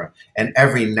 B camera, and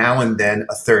every now and then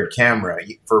a third camera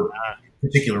for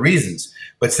particular reasons.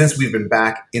 But since we've been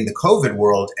back in the COVID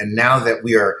world, and now that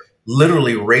we are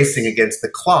literally racing against the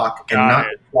clock, and not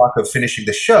the clock of finishing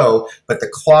the show, but the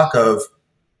clock of,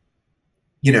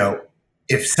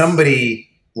 if somebody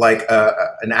like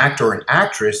an actor or an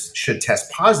actress should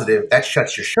test positive, that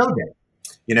shuts your show down.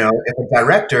 If a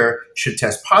director should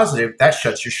test positive, that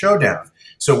shuts your show down.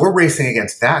 So we're racing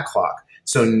against that clock.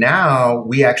 So now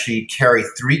we actually carry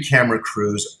 3 camera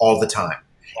crews all the time.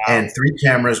 Wow. And 3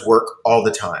 cameras work all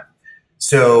the time.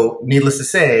 So needless to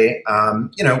say,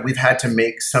 we've had to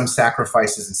make some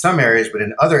sacrifices in some areas, but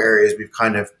in other areas, we've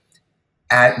kind of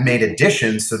made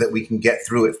additions so that we can get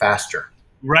through it faster.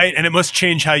 Right. And it must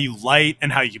change how you light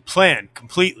and how you plan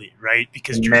completely, right?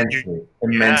 Because immensely.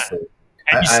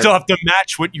 And you still have to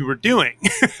match what you were doing.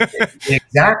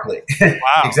 Exactly.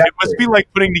 Wow. Exactly. It must be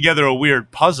like putting together a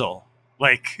weird puzzle.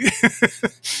 Like it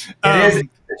is a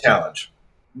challenge.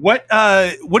 What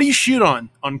do you shoot on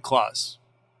Claws?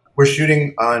 We're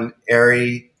shooting on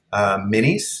Arri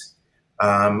minis.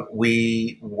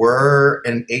 We were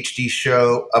an HD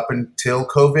show up until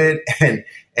COVID,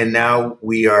 and now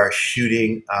we are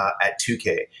shooting at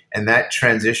 2K. And that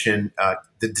transition,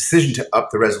 the decision to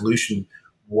up the resolution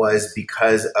was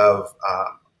because of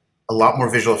a lot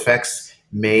more visual effects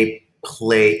may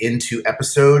play into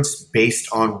episodes based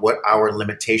on what our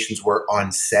limitations were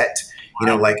on set.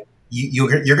 Wow. Like you're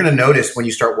going to notice when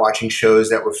you start watching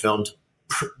shows that were filmed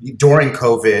during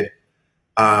COVID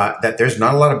that there's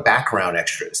not a lot of background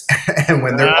extras. And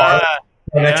when there are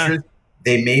extras,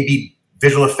 they may be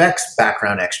visual effects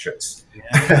background extras.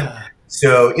 Yeah.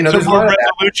 So, there's more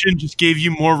resolution just gave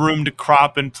you more room to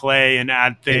crop and play and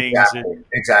add things.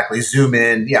 Exactly. Zoom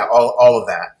in. Yeah. All of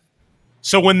that.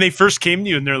 So when they first came to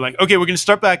you and they're like, okay, we're going to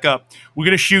start back up. We're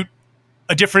going to shoot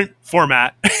a different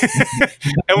format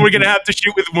and we're going to have to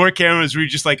shoot with more cameras. We're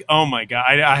just like, oh my God,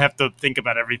 I have to think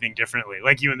about everything differently.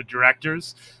 Like you and the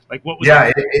directors, like what was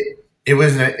that? It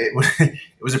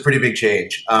was a pretty big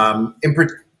change. In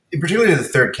particularly the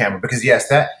third camera, because yes,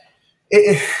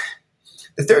 the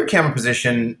third camera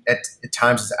position at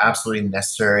times is absolutely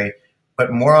necessary,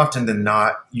 but more often than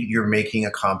not, you're making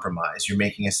a compromise. You're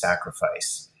making a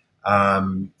sacrifice.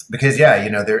 Because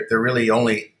there really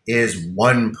only is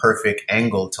one perfect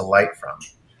angle to light from.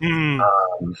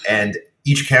 And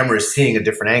each camera is seeing a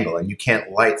different angle, and you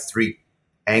can't light 3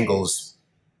 angles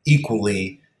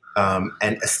equally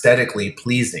and aesthetically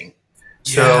pleasing.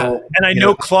 So, and I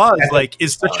know Claws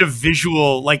is such a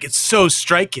visual, like it's so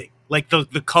striking, like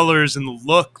the colors and the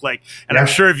look, like, and I'm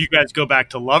sure if you guys go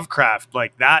back to Lovecraft,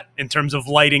 like that in terms of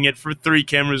lighting it for 3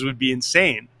 cameras would be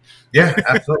insane. Yeah,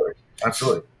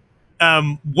 absolutely.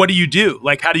 What do you do?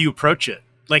 Like, how do you approach it?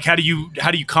 Like, how do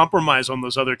you compromise on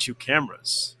those other 2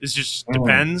 cameras? It just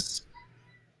depends.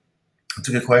 That's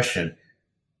a good question.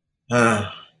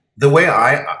 The way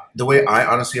I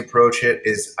honestly approach it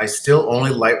is I still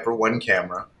only light for 1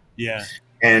 camera. Yeah.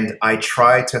 And I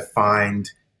try to find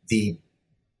the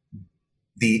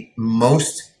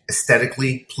most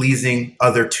aesthetically pleasing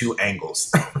other 2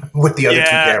 angles with the other 2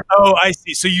 cameras. Oh, I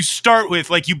see. So you start with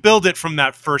you build it from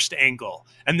that first angle,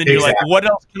 and then you're like, what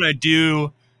else can I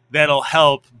do that'll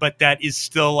help, but that is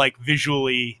still like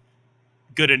visually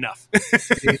good enough?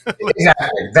 Exactly.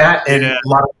 That and a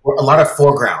lot of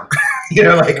foreground.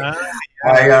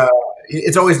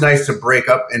 It's always nice to break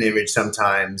up an image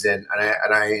sometimes, and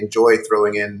I enjoy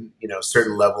throwing in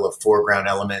certain level of foreground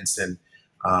elements and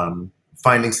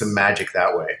finding some magic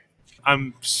that way.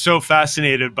 I'm so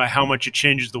fascinated by how much it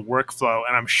changes the workflow,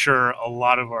 and I'm sure a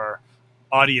lot of our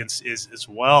audience is as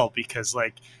well, because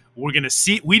we're going to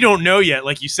see, we don't know yet.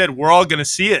 Like you said, we're all going to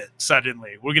see it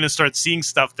suddenly. We're going to start seeing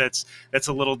stuff that's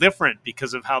a little different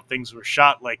because of how things were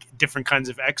shot, like different kinds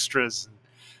of extras,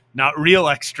 not real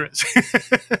extras,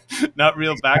 not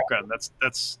real background.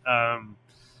 That's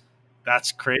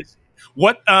crazy.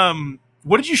 What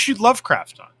did you shoot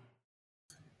Lovecraft on?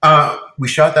 We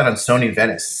shot that on Sony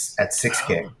Venice at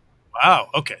 6K. Oh, wow.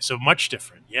 Okay. So much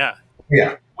different. Yeah.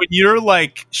 Yeah. When you're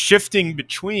shifting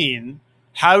between,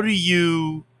 how do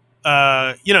you,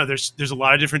 there's a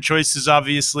lot of different choices,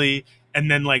 obviously. And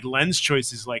then lens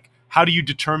choices, how do you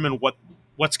determine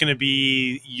what's going to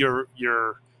be your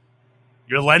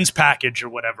lens package or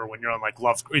whatever when you're on like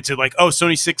Love? It's like, oh,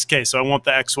 Sony 6K, so I want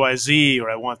the XYZ, or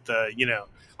I want the,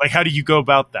 like, how do you go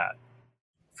about that?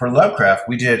 For Lovecraft,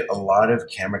 we did a lot of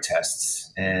camera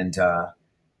tests, and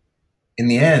in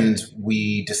the end,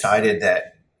 we decided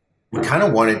that we kind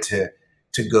of wanted to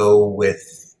go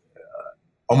with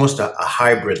almost a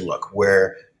hybrid look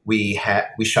where we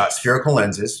shot spherical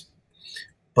lenses,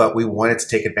 but we wanted to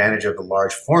take advantage of the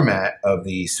large format of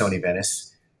the Sony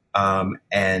Venice,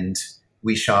 and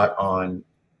we shot on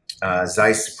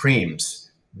Zeiss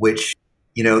Supremes, which,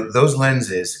 those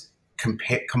lenses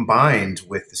combined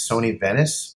with the Sony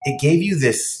Venice, it gave you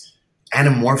this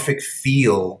anamorphic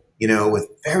feel, with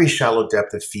very shallow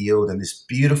depth of field and this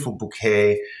beautiful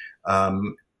bouquet,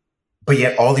 but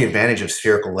yet all the advantage of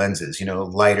spherical lenses,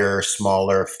 lighter,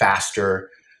 smaller, faster.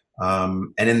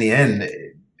 And in the end,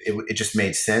 it just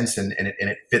made sense, and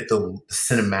it fit the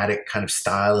cinematic kind of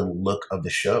style and look of the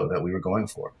show that we were going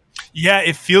for. Yeah,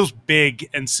 it feels big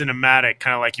and cinematic,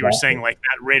 kind of like you were Exactly. saying, like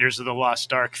that Raiders of the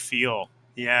Lost Ark feel.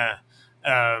 Yeah,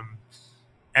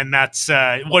 and that's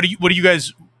what do you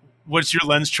guys? What's your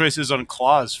lens choices on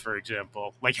claws, for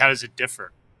example? Like, how does it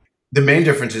differ? The main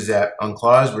difference is that on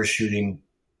Claws we're shooting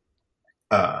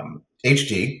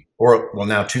HD, or well,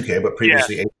 now 2K, but Yeah,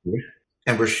 previously HD,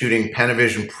 and we're shooting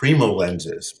Panavision Primo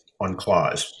lenses on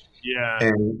Claws. yeah,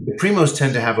 And the Primos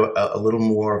tend to have a little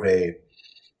more of a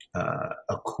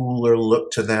cooler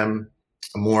look to them,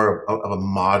 more of a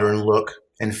modern look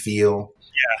and feel,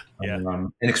 yeah,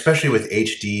 and especially with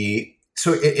HD.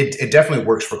 So it definitely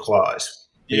works for Claws.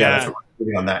 But yeah, that's yeah. what we're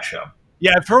doing on that show.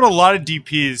 Yeah, I've heard a lot of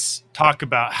DPs talk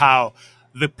about how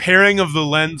the pairing of the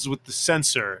lens with the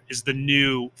sensor is the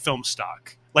new film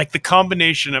stock. Like the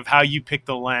combination of how you pick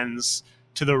the lens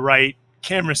to the right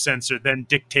camera sensor then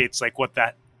dictates like what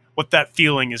that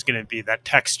feeling is going to be, that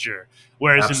texture.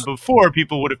 Whereas in Absolutely. before,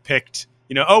 people would have picked,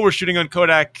 oh, we're shooting on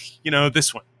Kodak,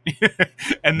 this one. Yeah.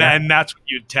 And that's what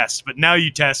you'd test. But now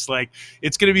you test like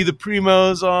it's going to be the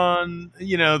Primos on,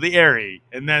 the Airy,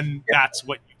 and then that's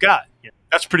what you got.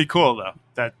 That's pretty cool though.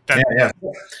 That Yeah, yeah.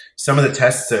 Some of the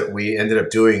tests that we ended up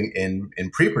doing in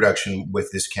pre-production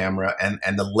with this camera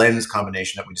and the lens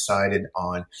combination that we decided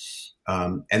on,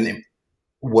 and it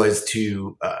was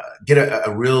to get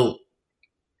a real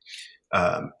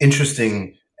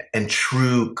interesting and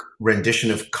true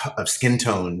rendition of skin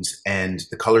tones and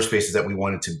the color spaces that we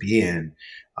wanted to be in.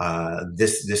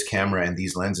 This camera and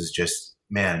these lenses just,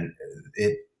 man,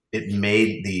 it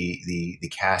made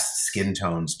the cast skin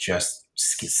tones just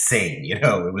sing.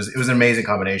 It was an amazing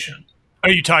combination.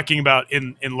 Are you talking about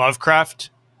in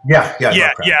Lovecraft? Yeah, yeah, Yeah,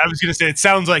 Lovecraft. yeah. I was gonna say it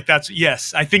sounds like that's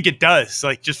yes. I think it does.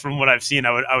 Like just from what I've seen,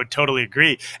 I would totally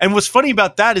agree. And what's funny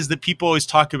about that is that people always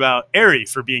talk about Airy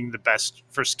for being the best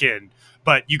for skin,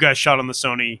 but you guys shot on the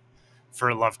Sony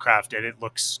for Lovecraft, and it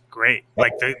looks great.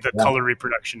 Like the Yeah, color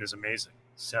reproduction is amazing.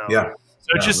 yeah, So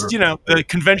it's yeah, just the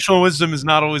conventional wisdom is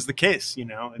not always the case. It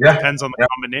yeah, depends on the yeah,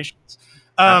 combinations.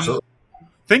 Um, absolutely.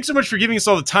 Thanks so much for giving us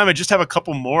all the time. I just have a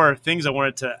couple more things I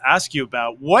wanted to ask you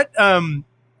about. What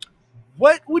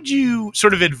would you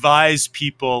sort of advise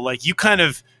people? Like you kind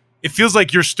of, it feels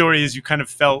like your story is you kind of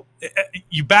felt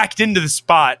you backed into the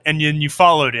spot and then you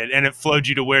followed it and it flowed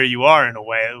you to where you are in a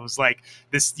way. It was like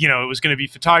this, it was going to be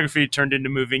photography turned into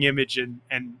moving image and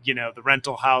the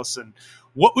rental house. And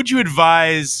what would you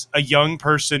advise a young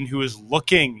person who is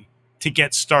looking to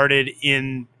get started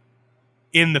in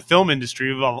the film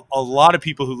industry? We have a lot of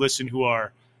people who listen who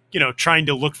are, trying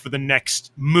to look for the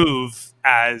next move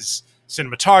as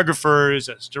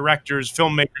cinematographers, as directors,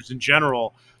 filmmakers in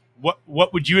general.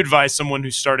 What would you advise someone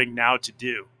who's starting now to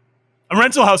do? A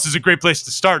rental house is a great place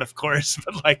to start, of course,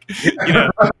 but like, you know,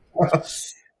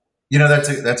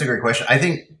 That's a great question. I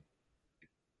think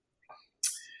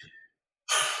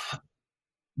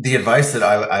the advice that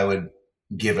I would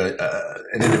give an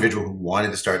individual who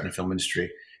wanted to start in the film industry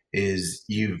is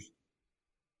you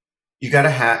got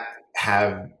to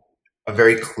have a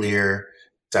very clear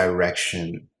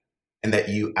direction, and that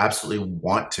you absolutely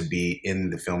want to be in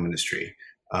the film industry.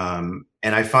 And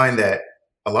I find that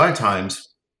a lot of times,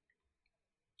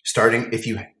 starting if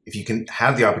you can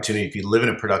have the opportunity, if you live in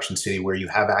a production city where you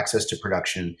have access to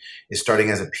production, is starting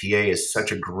as a PA is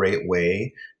such a great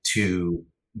way to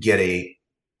get a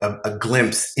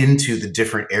glimpse into the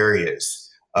different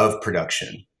areas of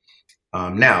production.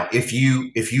 Now, if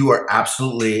you are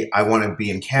absolutely, I want to be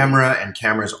in camera and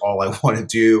camera is all I want to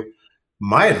do,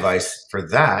 my advice for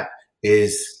that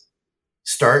is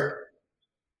start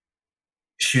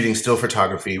shooting still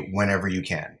photography whenever you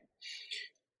can.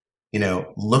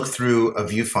 Look through a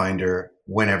viewfinder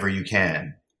whenever you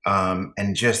can,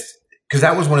 and just because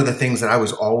that was one of the things that I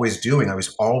was always doing. I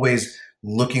was always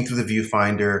looking through the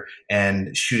viewfinder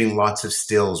and shooting lots of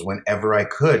stills whenever I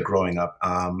could growing up,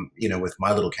 with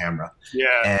my little camera.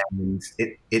 Yeah. And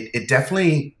it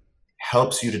definitely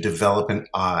helps you to develop an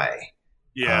eye,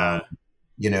 um,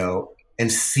 Yeah.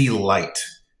 and see light.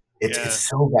 It's Yeah.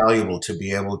 so valuable to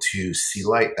be able to see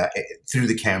light through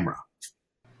the camera.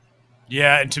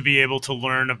 Yeah, and to be able to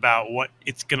learn about what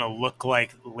it's going to look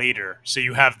like later. So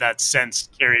you have that sense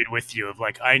carried with you of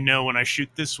like, I know when I shoot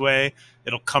this way,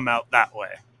 it'll come out that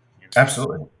way.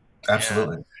 Absolutely. Yeah.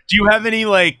 Absolutely. Do you have any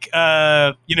like,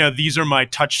 these are my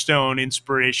touchstone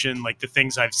inspiration, like the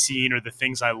things I've seen or the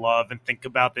things I love and think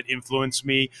about that influence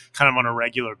me kind of on a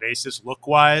regular basis, look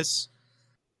wise?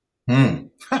 Hmm.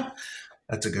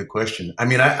 That's a good question. I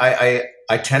mean,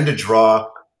 I tend to draw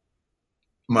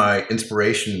my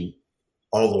inspiration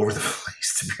all over the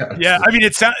place, to be honest Yeah, with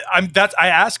I mean, I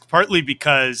ask partly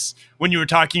because when you were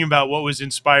talking about what was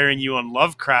inspiring you on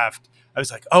Lovecraft, I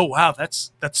was like, oh wow,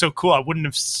 that's so cool. I wouldn't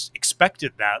have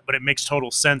expected that, but it makes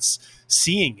total sense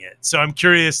seeing it. So I'm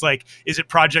curious, like, is it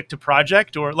project to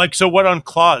project or like, so what on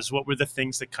Claws? What were the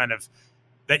things that kind of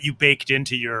that you baked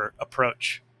into your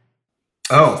approach?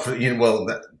 you. Oh,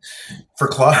 for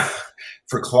claw,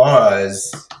 for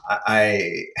claws,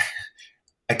 I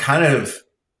I kind of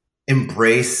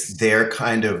embrace their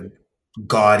kind of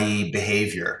gaudy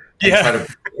behavior and Yeah,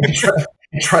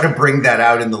 try to bring that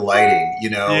out in the lighting,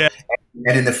 yeah,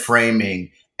 and in the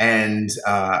framing, and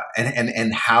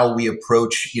how we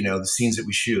approach, the scenes that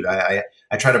we shoot. I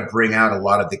try to bring out a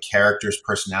lot of the character's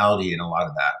personality in a lot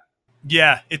of that.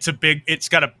 yeah. It's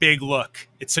got a big look.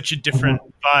 It's such a different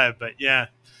Mhm. vibe, but yeah.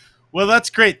 Well, that's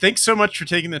great. Thanks so much for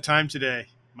taking the time today,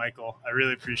 Michael. I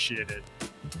really appreciate it.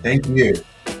 Thank you.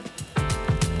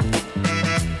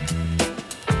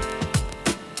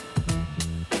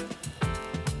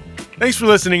 Thanks for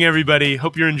listening, everybody.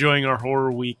 Hope you're enjoying our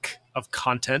horror week of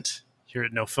content here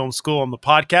at No Film School on the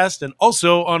podcast and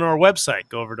also on our website.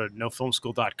 Go over to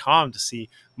nofilmschool.com to see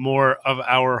more of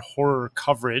our horror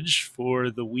coverage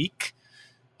for the week.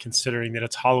 Considering that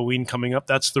it's Halloween coming up,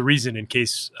 that's the reason, in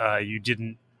case you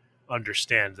didn't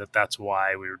understand that's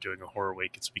why we were doing a horror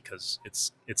week. It's because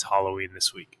it's Halloween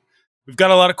this week. We've got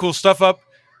a lot of cool stuff up.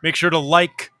 Make sure to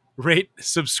like, rate,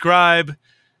 subscribe.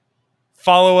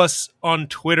 Follow us on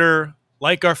Twitter,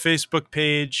 like our Facebook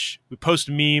page. We post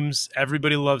memes.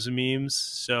 Everybody loves memes,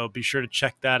 so be sure to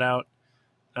check that out.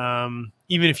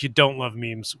 Even if you don't love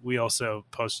memes, we also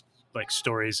post like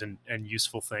stories and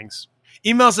useful things.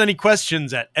 Email us any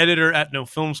questions at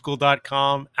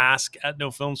editor@nofilmschool.com,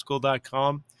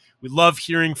 ask@nofilmschool.com. We love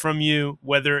hearing from you,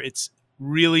 whether it's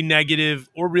really negative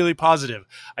or really positive.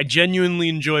 I genuinely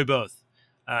enjoy both,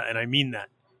 and I mean that.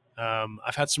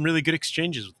 I've had some really good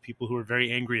exchanges with people who are very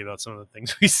angry about some of the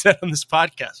things we said on this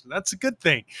podcast. And that's a good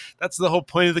thing. That's the whole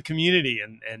point of the community,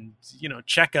 and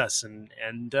check us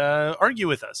and argue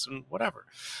with us and whatever.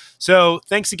 So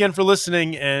thanks again for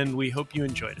listening, and we hope you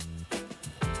enjoyed it.